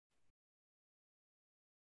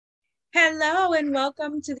Hello and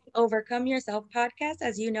welcome to the Overcome Yourself podcast.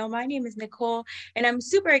 As you know, my name is Nicole, and I'm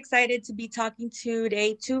super excited to be talking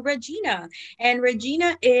today to Regina. And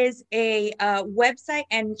Regina is a website,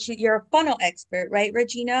 and you're a funnel expert, right,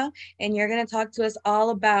 Regina? And you're going to talk to us all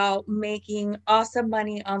about making awesome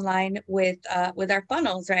money online with our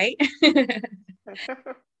funnels, right?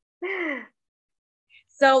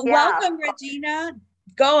 So, Yeah, welcome, Regina.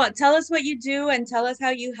 Go on, tell us what you do, and tell us how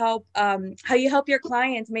you help your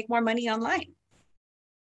clients make more money online.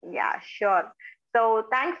 yeah, sure. So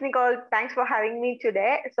thanks, Nicole. Thanks for having me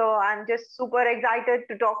today. So I'm just super excited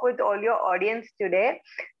to talk with all your audience today.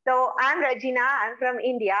 So I'm Rajeena. I'm from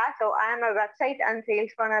India. So I'm a website and sales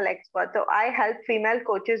funnel expert. So I help female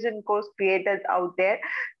coaches and course creators out there.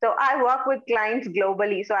 So I work with clients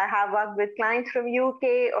globally. So I have worked with clients from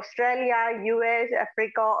UK, Australia, US,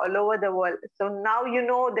 Africa, all over the world. So now you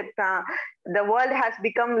know that the world has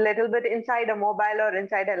become a little bit inside a mobile or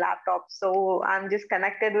inside a laptop. So I'm just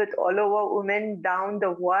connected with all over women down the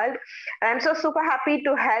world. And I'm so super happy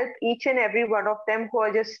to help each and every one of them who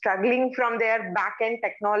are just struggling from their back end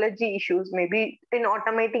technology issues, maybe in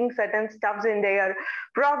automating certain stuffs in their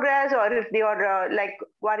progress, or if they are like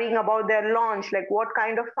worrying about their launch, like what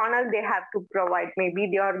kind of funnel they have to provide. Maybe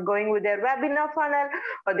they are going with their webinar funnel,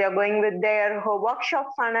 or they are going with their workshop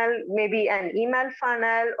funnel, maybe an email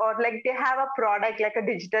funnel, or like they have a product like a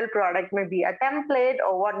digital product, maybe a template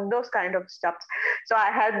or what those kind of stuff. So I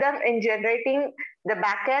help them in generating the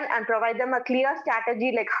backend and provide them a clear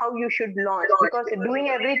strategy like how you should launch, because doing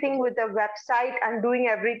everything with a website and doing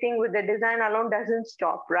everything with the design alone doesn't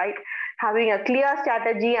stop, right? Having a clear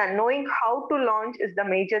strategy and knowing how to launch is the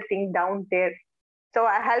major thing down there. So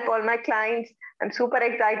I help all my clients. I'm super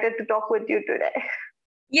excited to talk with you today.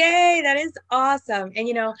 Yay, that is awesome. And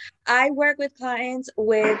I work with clients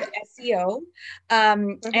with SEO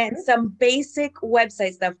and Mhm. some basic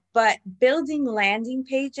website stuff, but building landing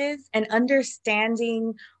pages and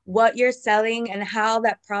understanding what you're selling and how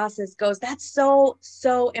that process goes, that's so,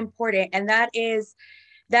 so important. And that is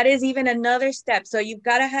even another step. So you've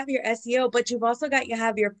got to have your SEO, but you've also got to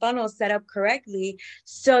have your funnel set up correctly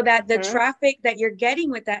so that the Mhm. traffic that you're getting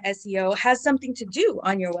with that SEO has something to do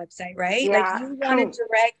on your website, right? Like Yeah, you want to true.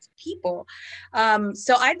 direct people.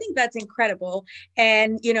 So I think that's incredible.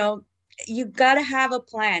 And, you got to have a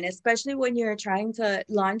plan, especially when you're trying to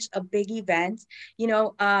launch a big event.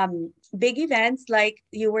 Big events, like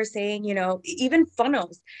you were saying, even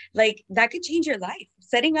funnels, like that could change your life.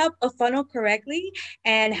 Setting up a funnel correctly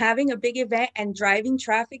and having a big event and driving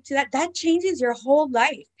traffic to that changes your whole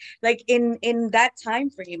life, like in that time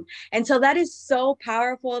frame. And so that is so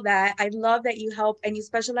powerful, that I love that you help and you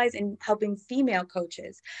specialize in helping female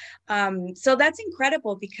coaches. So that's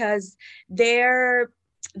incredible because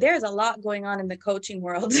there's a lot going on in the coaching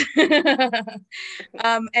world.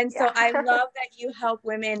 And so Yeah. I love that you help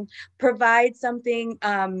women provide something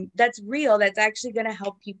that's real, that's actually going to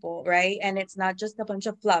help people, right? And it's not just a bunch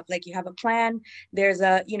of fluff. Like you have a plan. There's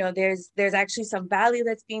actually some value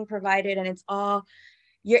that's being provided, and it's all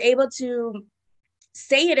you're able to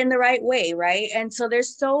say it in the right way, right? And so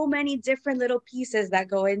there's so many different little pieces that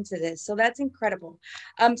go into this. So that's incredible.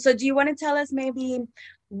 So do you want to tell us maybe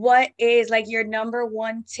what is like your number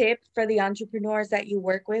one tip for the entrepreneurs that you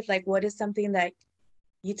work with? Like what is something that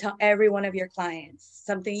you tell every one of your clients?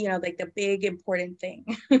 Something, like the big important thing.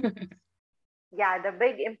 Yeah, the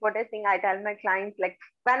big important thing I tell my clients, like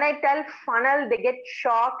when I tell funnel, they get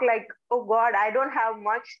shocked, like, oh God, I don't have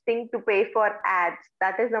much thing to pay for ads.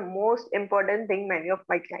 That is the most important thing, many of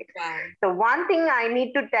my clients. Wow. So one thing I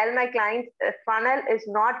need to tell my clients, funnel is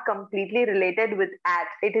not completely related with ads.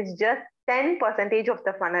 It is just 10 percentage of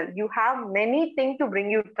the funnel. You have many things to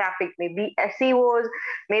bring you traffic, maybe SEOs,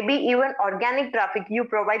 maybe even organic traffic. You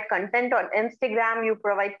provide content on Instagram, you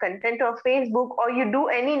provide content on Facebook, or you do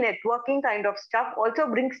any networking kind of stuff, also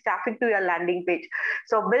brings traffic to your landing page.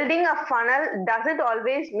 So building a funnel doesn't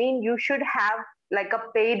always mean you should have like a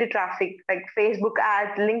paid traffic like Facebook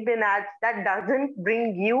ads, LinkedIn ads. That doesn't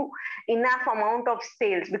bring you enough amount of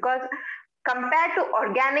sales, because compared to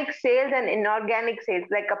organic sales and inorganic sales,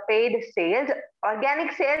 like a paid sales,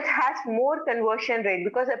 organic sales has more conversion rate,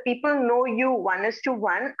 because people know you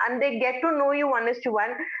 1:1, and they get to know you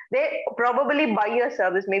 1:1. They probably buy your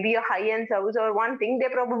service, maybe a high end service or one thing, they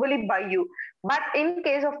probably buy you. But in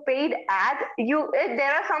case of paid ads,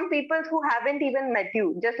 there are some people who haven't even met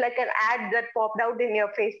you, just like an ad that popped out in your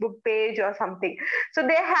Facebook page or something. So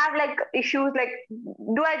they have like issues like,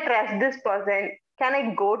 do I trust this person? Can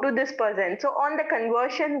I go to this person? So on the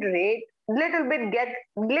conversion rate, little bit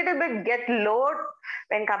get low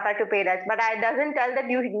when compared to paid ads. But I doesn't tell that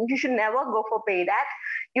you should never go for paid ads.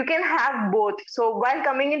 You can have both. So while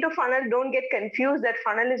coming into funnel, don't get confused that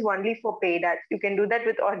funnel is only for paid ads. You can do that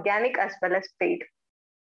with organic as well as paid.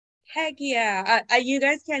 Heck yeah. You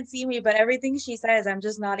guys can't see me, but everything she says, I'm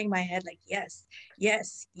just nodding my head like, yes,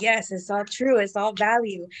 yes, yes, it's all true. It's all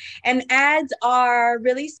value. And ads are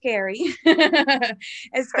really scary,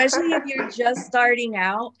 especially if you're just starting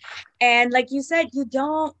out. And like you said, you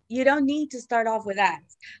don't need to start off with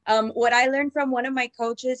ads. What I learned from one of my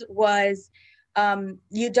coaches was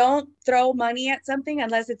you don't throw money at something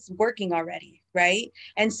unless it's working already, right?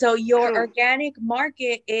 And so your True. organic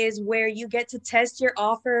market is where you get to test your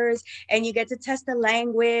offers and you get to test the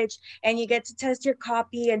language and you get to test your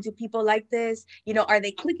copy. And do people like this? Are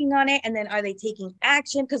they clicking on it? And then are they taking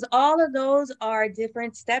action? Because all of those are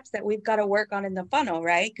different steps that we've got to work on in the funnel,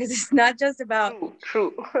 right? Because it's not just about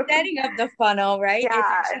True. True. setting up the funnel, right? It's Yeah,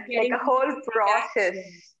 actually it's like getting a people whole to take process.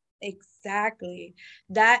 action. Exactly.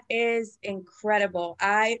 That is incredible.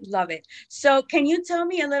 I love it. So can you tell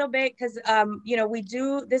me a little bit, because we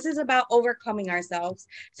do this is about overcoming ourselves.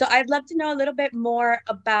 So I'd love to know a little bit more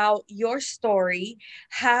about your story.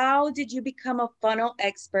 How did you become a funnel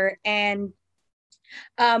expert, and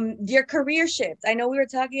your career shift? I know we were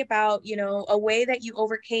talking about, a way that you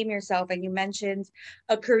overcame yourself, and you mentioned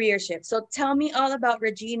a career shift. So tell me all about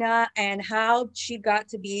Regina and how she got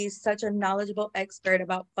to be such a knowledgeable expert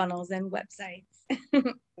about funnels and websites.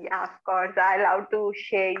 Yeah, of course. I love to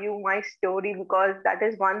share you my story because that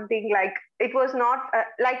is one thing. Like it was not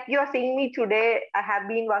like you're seeing me today. I have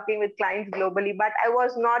been working with clients globally, but I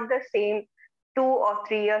was not the same 2 or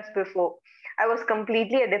 3 years before. I was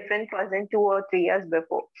completely a different person 2 or 3 years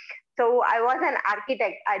before. So I was an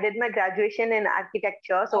architect. I did my graduation in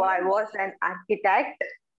architecture. So I Oh, was an architect.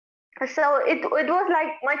 So it was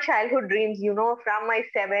like my childhood dreams, from my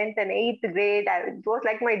seventh and eighth grade. It was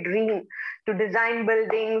like my dream to design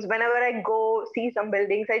buildings. Whenever I go see some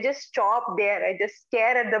buildings, I just stop there. I just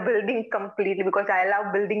stare at the building completely because I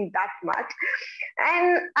love building that much.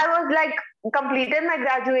 And I was like, completed my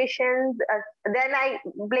graduation. Then I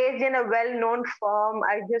placed in a well-known firm.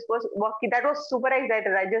 I just was working. That was super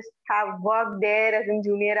excited. I just have worked there as a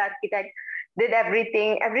junior architect, did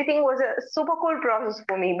everything. Everything was a super cool process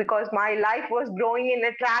for me because my life was growing in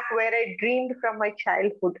a track where I dreamed from my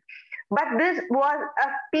childhood. But this was a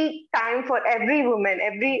peak time for every woman,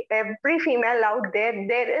 every female out there.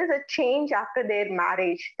 There is a change after their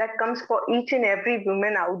marriage that comes for each and every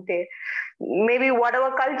woman out there. Maybe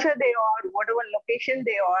whatever culture they are, whatever location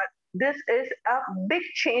they are, this is a big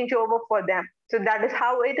changeover for them. So that is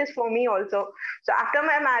how it is for me also. So after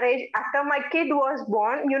my marriage, after my kid was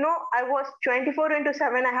born, I was 24 into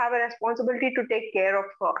 7. I have a responsibility to take care of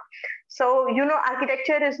her. So,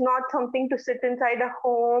 architecture is not something to sit inside a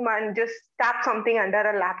home and just tap something under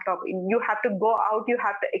a laptop. You have to go out, you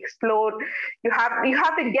have to explore, you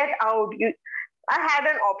have to get out. I had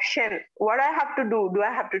an option. What I have to do? Do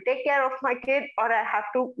I have to take care of my kid or I have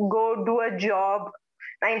to go do a job,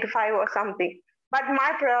 9 to 5 or something? But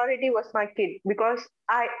my priority was my kid because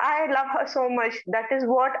I love her so much. That is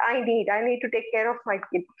what I need. I need to take care of my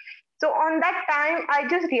kid. So on that time, I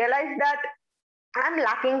just realized that I'm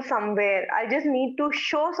lacking somewhere. I just need to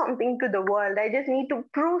show something to the world. I just need to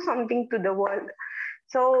prove something to the world.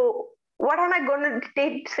 So what am I going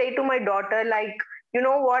to say to my daughter? Like, you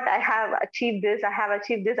know what? I have achieved this. I have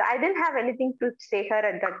achieved this. I didn't have anything to say her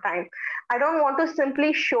at that time. I don't want to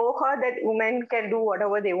simply show her that women can do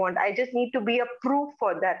whatever they want. I just need to be a proof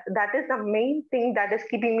for that. That is the main thing that is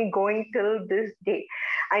keeping me going till this day.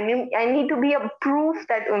 I need to be a proof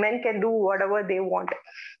that women can do whatever they want.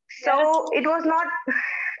 yes. So it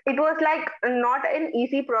was like not an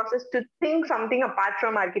easy process to think something apart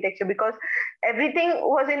from architecture because everything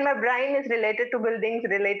was in my brain is related to buildings,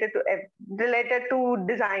 related to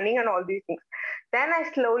designing and all these things. Then I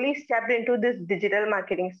slowly stepped into this digital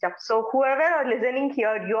marketing stuff. So whoever are listening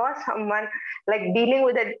here, you're someone like dealing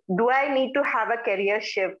with it. Do I need to have a career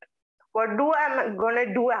shift? What do I'm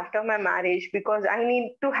gonna do after my marriage? Because I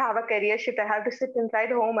need to have a career shift. I have to sit inside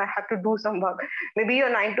home. I have to do some work. Maybe your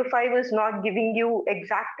 9 to 5 is not giving you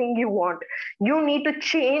exact thing you want. You need to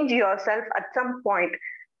change yourself at some point.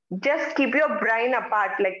 Just keep your brain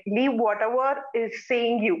apart. Like leave whatever is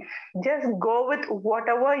saying you. Just go with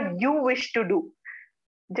whatever you wish to do.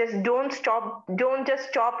 Just don't stop. Don't just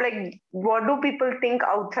stop. Like what do people think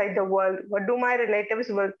outside the world? What do my relatives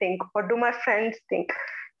will think? What do my friends think?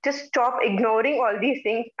 just stop ignoring all these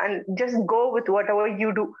things and just go with whatever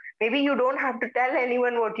you do. Maybe you don't have to tell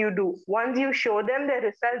anyone what you do. Once you show them the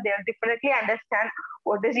result, they'll definitely understand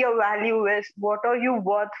what is your value is, what are you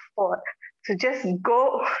worth for. So just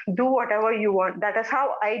go do whatever you want. That is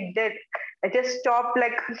how I did. I just stopped,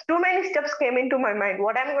 like too many steps came into my mind.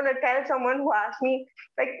 What I'm going to tell someone who asks me,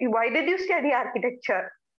 like, why did you study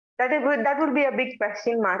architecture? That would be a big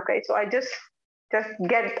question mark, right? So I just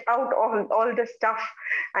get out all the stuff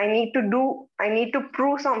I need to do. I need to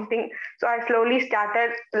prove something. So I slowly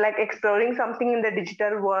started like exploring something in the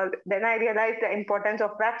digital world. Then I realized the importance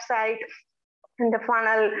of website in the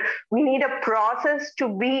funnel. We need a process to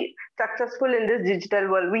be successful in this digital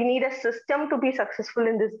world. We need a system to be successful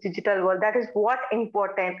in this digital world. That is what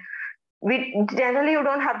important. We generally, you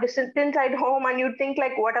don't have disciplines at home and you think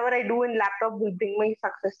like whatever I do in laptop will bring me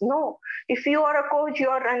success. No, if you are a coach, you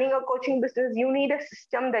are running a coaching business, you need a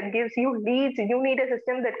system that gives you leads. You need a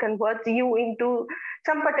system that converts you into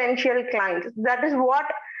some potential clients. That is what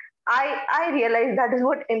I realized, that is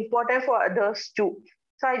what important for others too.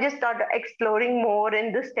 So I just started exploring more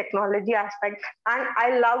in this technology aspect, and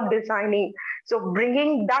I love designing. So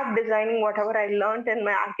bringing that designing, whatever I learned in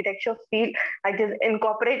my architecture field, I just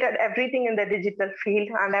incorporated everything in the digital field,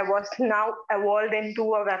 and I was now evolved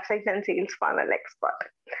into a website and sales funnel expert.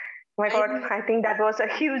 Oh my I God, I think that was a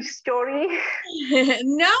huge story.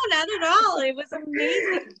 no, not at all. It was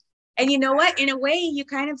amazing. And you know what? In a way, you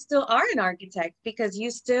kind of still are an architect because you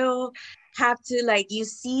still have to, like, you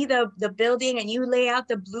see the building and you lay out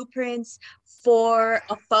the blueprints for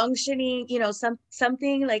a functioning,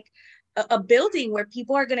 something like a building where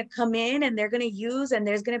people are going to come in and they're going to use, and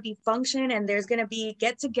there's going to be function, and there's going to be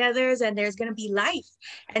get-togethers, and there's going to be life.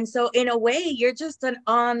 And so in a way, you're just an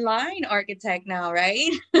online architect now, right?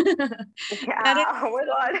 That is Yeah, oh my so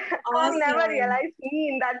God, I've never awesome. realized me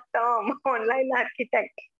in that term, online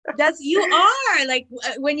architect. That's, you are like,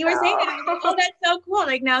 when you were saying that, I was like, oh, Oh. that's so cool.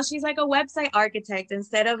 Like now she's like a website architect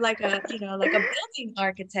instead of like a, like a building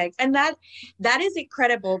architect. And that is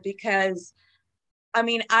incredible because I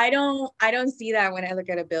mean, I don't see that when I look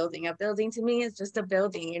at a building. A building to me is just a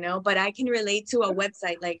building, but I can relate to a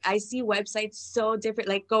website. Like I see websites so different.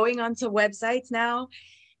 Like going onto websites now,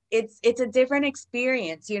 it's a different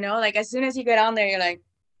experience, like as soon as you get on there, you're like,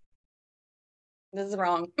 this is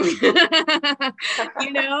wrong. Like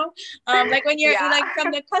when you're Yeah. like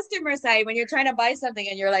from the customer side, when you're trying to buy something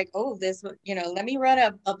and you're like, oh, this, let me run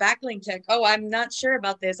a backlink check. Oh, I'm not sure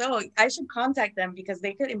about this. Oh, I should contact them because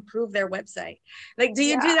they could improve their website. Like, do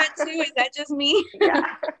you do Yeah. that too? Is that just me? Yeah.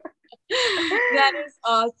 That is I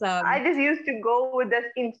awesome. just used to go with this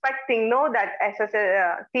inspecting, no, that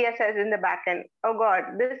CSS in the back end. Oh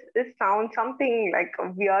God, this sounds something like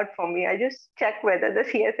weird for me. I just check whether the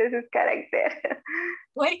CSS is correct there.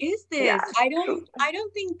 What is Yeah, this? I true. don't I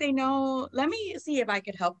don't think they know. Let me see if I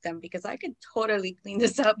could help them because I could totally clean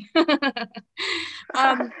this up.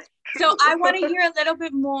 um, so True. I want to hear a little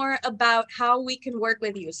bit more about how we can work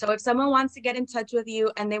with you. So if someone wants to get in touch with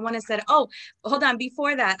you and they want to say, oh, hold on,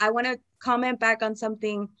 before that, I want to comment back on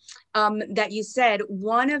something that you said.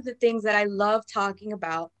 One of the things that I love talking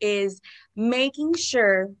about is making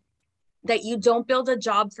sure that you don't build a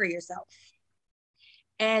job for yourself.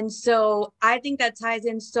 And so I think that ties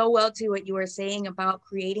in so well to what you were saying about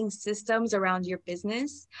creating systems around your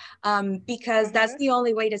business, because that's Hmm. the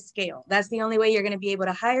only way to scale. That's the only way you're going to be able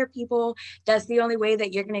to hire people. That's the only way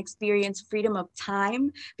that you're going to experience freedom of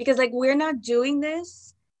time. Because, like, we're not doing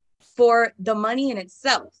this for the money in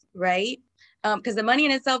itself, right? Because the money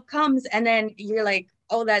in itself comes and then you're like,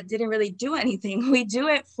 oh, that didn't really do anything. We do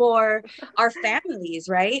it for our families,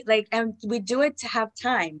 right? Like, and we do it to have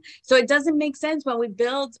time. So it doesn't make sense when we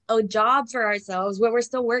build a job for ourselves where we're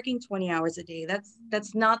still working 20 hours a day.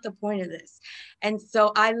 That's not the point of this. And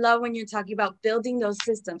so I love when you're talking about building those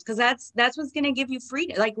systems, because that's what's going to give you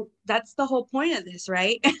freedom. Like, that's the whole point of this,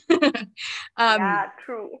 right? um, Yeah,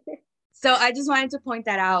 true. so I just wanted to point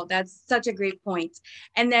that out. That's such a great point.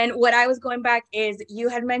 And then what I was going back is you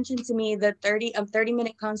had mentioned to me the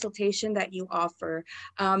 30-minute consultation that you offer.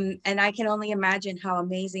 And I can only imagine how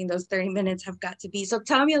amazing those 30 minutes have got to be. So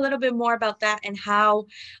tell me a little bit more about that and how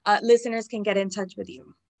listeners can get in touch with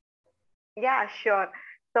you. Yeah, sure.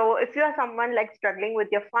 So if you are someone like struggling with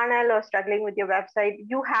your funnel or struggling with your website,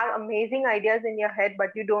 you have amazing ideas in your head, but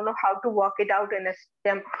you don't know how to work it out in a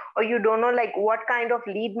system, or you don't know like what kind of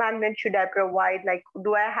lead magnet should I provide? Like,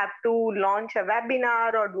 do I have to launch a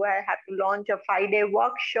webinar, or do I have to launch a 5-day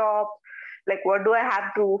workshop? Like, what do I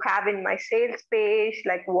have to have in my sales page?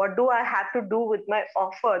 Like, what do I have to do with my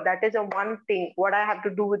offer? That is a one thing. What I have to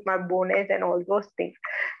do with my bonus and all those things.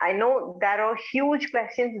 I know there are huge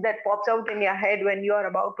questions that pops out in your head when you are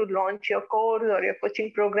about to launch your course or your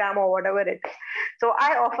coaching program or whatever it is. So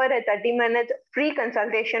I offer a 30-minute free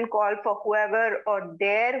consultation call for whoever or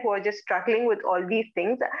there who are just struggling with all these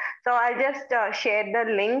things. So I'll just share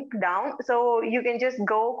the link down. So you can just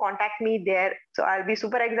go contact me there. So I'll be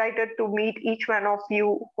super excited to meet each one of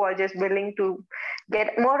you who are just willing to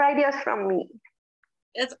get more ideas from me.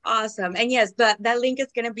 That's awesome. And yes, that link is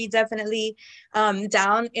going to be definitely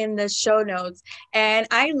down in the show notes. And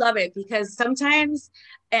I love it because sometimes,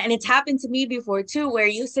 and it's happened to me before too, where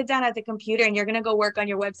you sit down at the computer and you're going to go work on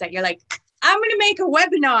your website. You're like, I'm going to make a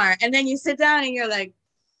webinar. And then you sit down and you're like,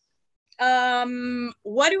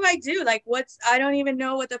 what do I do? Like, I don't even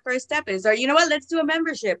know what the first step is. Or, you know what, let's do a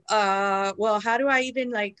membership. Well, how do I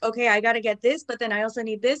even, like, okay, I got to get this, but then I also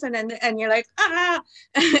need this. And you're like, ah.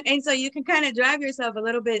 And so you can kind of drive yourself a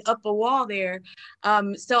little bit up a wall there.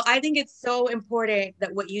 So I think it's so important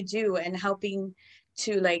that what you do and helping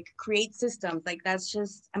to like create systems, like that's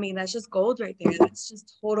just gold right there. That's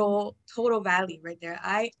just total value right there.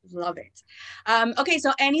 I love it. Okay,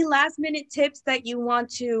 so any last minute tips that you want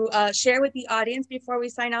to share with the audience before we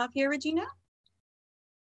sign off here, Rajeena?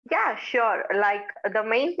 Yeah, sure. Like the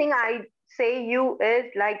main thing I say you is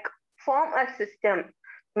like form a system.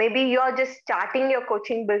 Maybe you're just starting your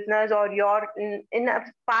coaching business or you're in a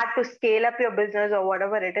part to scale up your business or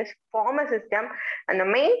whatever it is, form a system. And the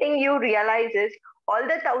main thing you realize is all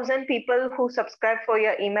the 1,000 people who subscribe for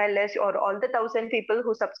your email list or all the 1,000 people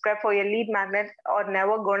who subscribe for your lead magnet are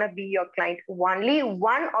never gonna be your client. Only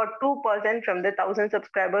 1 or 2% from the 1,000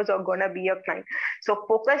 subscribers are gonna be your client. So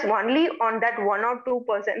focus only on that 1 or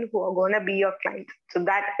 2% who are gonna be your client. So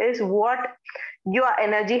that is what your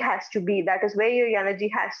energy has to be. That is where your energy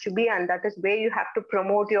has to be, and that is where you have to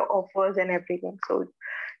promote your offers and everything. So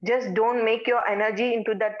just don't make your energy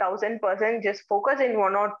into that 1,000%. Just focus in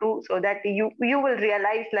 1 or 2 so that you will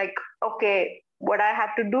realize like, okay, what I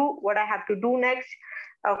have to do, what I have to do next.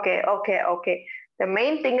 Okay. The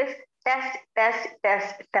main thing is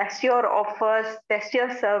test your offers, test your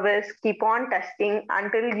service, keep on testing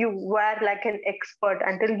until you were like an expert,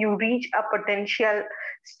 until you reach a potential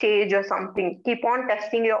stage or something. Keep on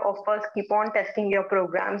testing your offers, keep on testing your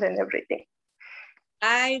programs and everything.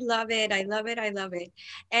 I love it. I love it. I love it.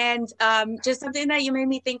 And just something that you made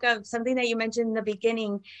me think of, something that you mentioned in the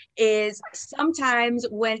beginning is sometimes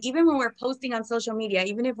even when we're posting on social media,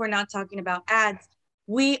 even if we're not talking about ads,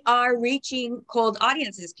 we are reaching cold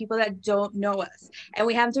audiences, people that don't know us. And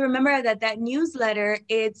we have to remember that newsletter,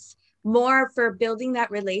 it's more for building that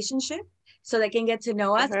relationship so they can get to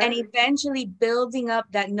know us and Mm-hmm. eventually building up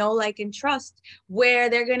that know, like, and trust where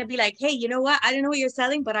they're going to be like, hey, you know what? I don't know what you're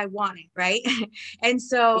selling, but I want it. Right. And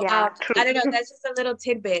so Yeah, I true. don't know, that's just a little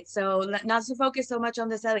tidbit. So not to focus so much on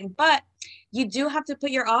the selling, but you do have to put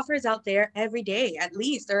your offers out there every day,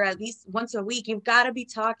 or at least once a week. You've got to be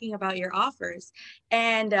talking about your offers.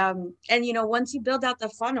 And once you build out the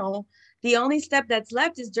funnel, the only step that's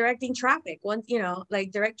left is directing traffic. Once,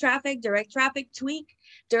 like direct traffic, tweak,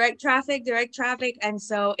 direct traffic. And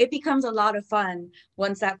so it becomes a lot of fun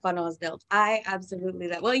once that funnel is built. I absolutely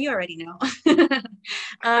love, well, you already know.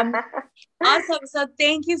 um, Awesome. So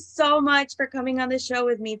thank you so much for coming on the show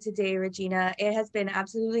with me today, Rajeena. It has been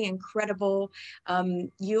absolutely incredible.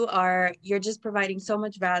 You're just providing so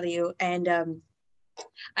much value, and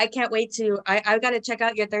I can't wait I've got to check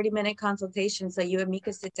out your 30-minute consultation so you and me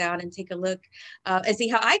could sit down and take a look and see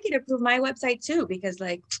how I can improve my website too, because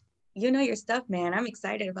like, you know your stuff, man. I'm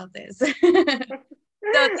excited about this. So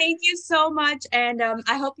thank you so much. And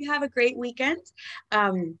I hope you have a great weekend.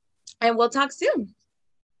 And we'll talk soon.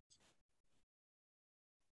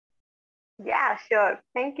 Yeah, sure.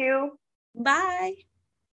 Thank you. Bye.